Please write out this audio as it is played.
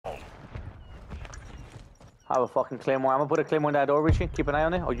I have a fucking claymore. I'm gonna put a claymore in that door, Richie. Keep an eye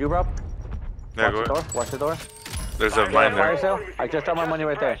on it. Or you, Rob. Yeah, Watch the door. Watch the door. There's a mine Fire there. sale. I just dropped my money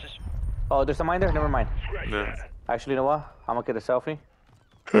right there. Oh, there's a mine there? Never mind. Yeah. Actually, you know what? I'm gonna get a selfie.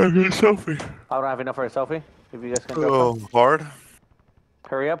 Get a selfie. I don't have enough for a selfie. If you guys can drop Oh, some. hard.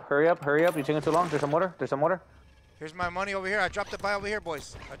 Hurry up, hurry up, hurry up. You're taking too long. There's some water. There's some water. Here's my money over here. I dropped the buy over here,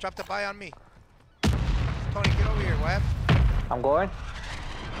 boys. I dropped the buy on me. Tony, get over here, Web. I'm going.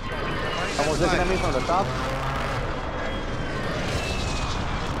 Someone's looking at me from the top.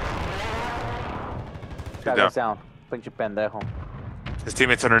 That guy's down. Pinche pendejo. His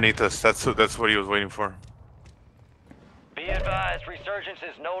teammate's underneath us. That's what he was waiting for. Be advised, resurgence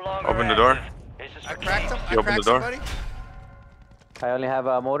is no longer Open the door. I cracked him. You open the door? Somebody. I only have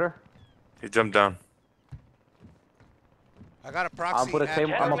a motor. He jumped down. I got a proxy. I'm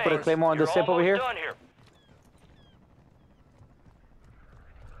gonna put a claymore on this zip over here.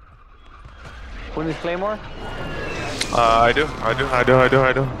 Who needs claymore? I do.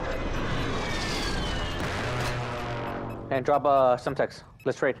 And drop some text.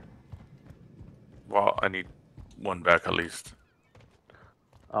 Let's trade. Well, I need one back at least.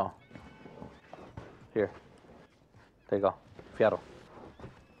 Oh. Here. There you go. Fiado.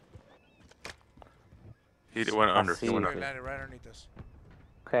 He went under. see. He went Right, under. landed right underneath us.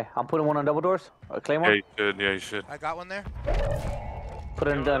 Okay, I'm putting one on double doors. A claymore. Yeah, you should. I got one there. Put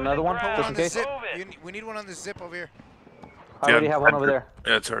in another one, just in case. Zip. We need one on the zip over here. I already have one over there.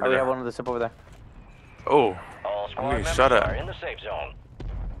 Yeah, it's I already already have there. one on the zip over there. Oh, All I'm squad getting members shot are at. in the safe zone.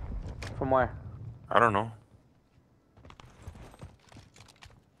 From where? I don't know.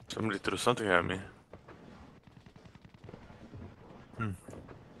 Somebody threw something at me.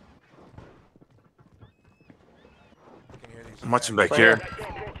 I can hear these. I'm watching back Right here.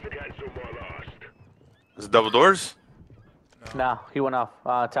 Is it double doors? No, he went off.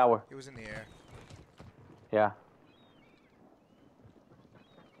 Tower. He was in the air. Yeah.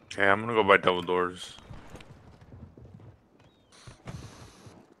 Okay, I'm gonna go by double doors.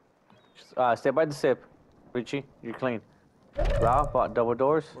 Stay by the zip. Richie, you're clean. Rob, double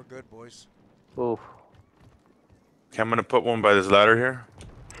doors. We're good, boys. Oof. Okay, I'm gonna put one by this ladder here.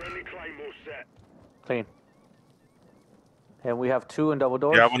 Clean. And we have two in double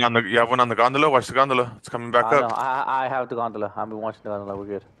doors. You have one on the gondola. Watch the gondola. It's coming back No, up. I have the gondola. I've been watching the gondola. We're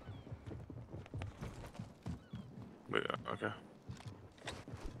good. Yeah, okay.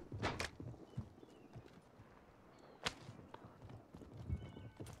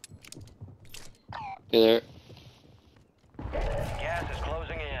 There. Gas is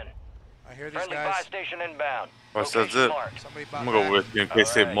closing in. I hear these Friendly buy guys. station inbound. What's Location that zip? marked. Somebody I'm bought gonna go back. with you in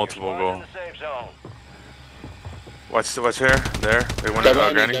case they Alright, multiple your squad's go. in the safe zone. Watch here. There. They went Guy in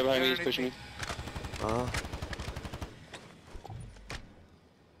behind me, Granny. guy behind me, he's pushing me.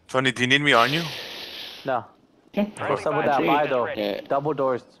 Tony, do you need me on you? No. Friendly What's up with buy that station buy is though? ready. Yeah. Double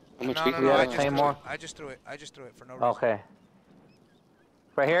doors. I'm gonna No, speak no, for no. you. got I a just, claymore? I just threw it. I just threw it for no reason. Okay.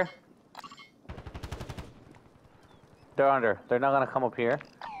 Right here? They're under. They're not gonna come up here.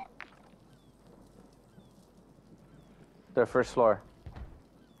 They're first floor.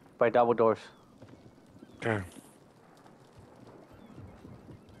 By double doors. Okay.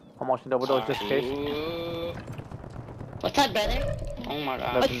 I'm watching double doors just in case. Ooh. What's that, brother? Oh my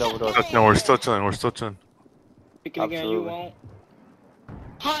god. Nothing double doors. No, we're still chilling. We're still chilling. Speaking again, you Absolutely. won't.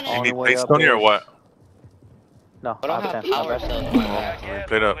 You On need the way plates, up Tony, or is- what? No, I don't I have have 10. power My bad. cells. Oh,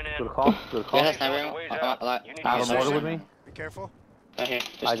 played up. Good call. Good call. Yeah, that's not real. I have a motor with me. Be careful. Right here.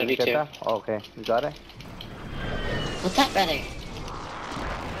 I There's didn't get 32. that. Oh, okay, you got it. What's that, brother?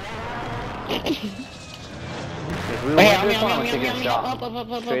 If we Right win here, this one, I'm I'm taking a shot.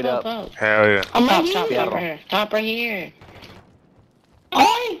 up. Straight up. Hell yeah. I'm right Top, here. top, Right here. Top right here.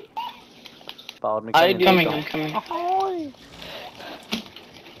 Oh! Followed me. I'm coming.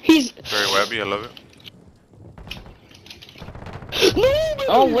 He's. Very webby. I love it.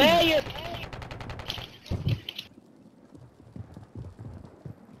 Oh, where are you?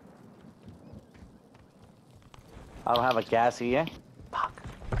 I don't have a gas here. Fuck.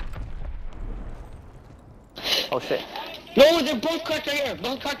 Oh shit. No, they're both cracked right here.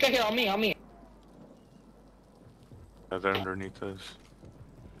 Both cracked right here. On me. Yeah, they're underneath us.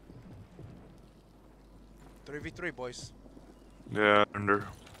 3v3, boys. Yeah, under.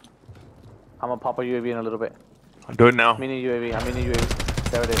 I'm gonna pop a UAV in a little bit. I'll do it now. Mini UAV. I'm mini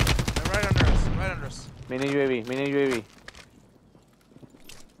UAV. There it is. They're right under us. Right under us. Mini UAV. Mini UAV.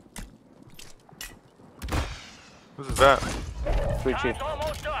 What is that? Sweet chief. Time's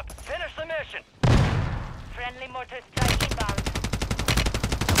almost up. Finish the mission. Friendly mortar strike inbound.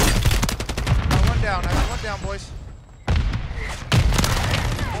 I got one down, boys.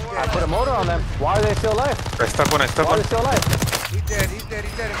 I put put a motor on them. Why are they still alive? I stuck one. I stuck Why are one. they still alive? He's dead.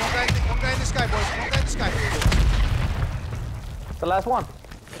 One guy in the sky, boys. One guy in the sky. The last one.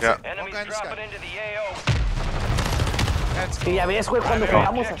 Yeah. Enemies guy in the dropping sky. into the AO. That's Sí, ya ves, güey, cuando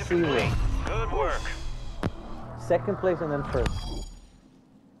jugamos así, güey. Good work. Second place and then first.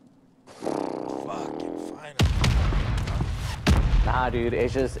 fucking final. Nah, dude,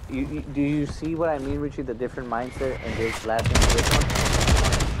 it's just, do you see what I mean, Richie? The different mindset and this last one and this one?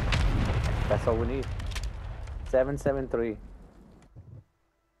 That's all we need. 7-7-3.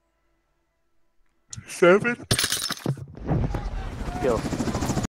 7. Yo.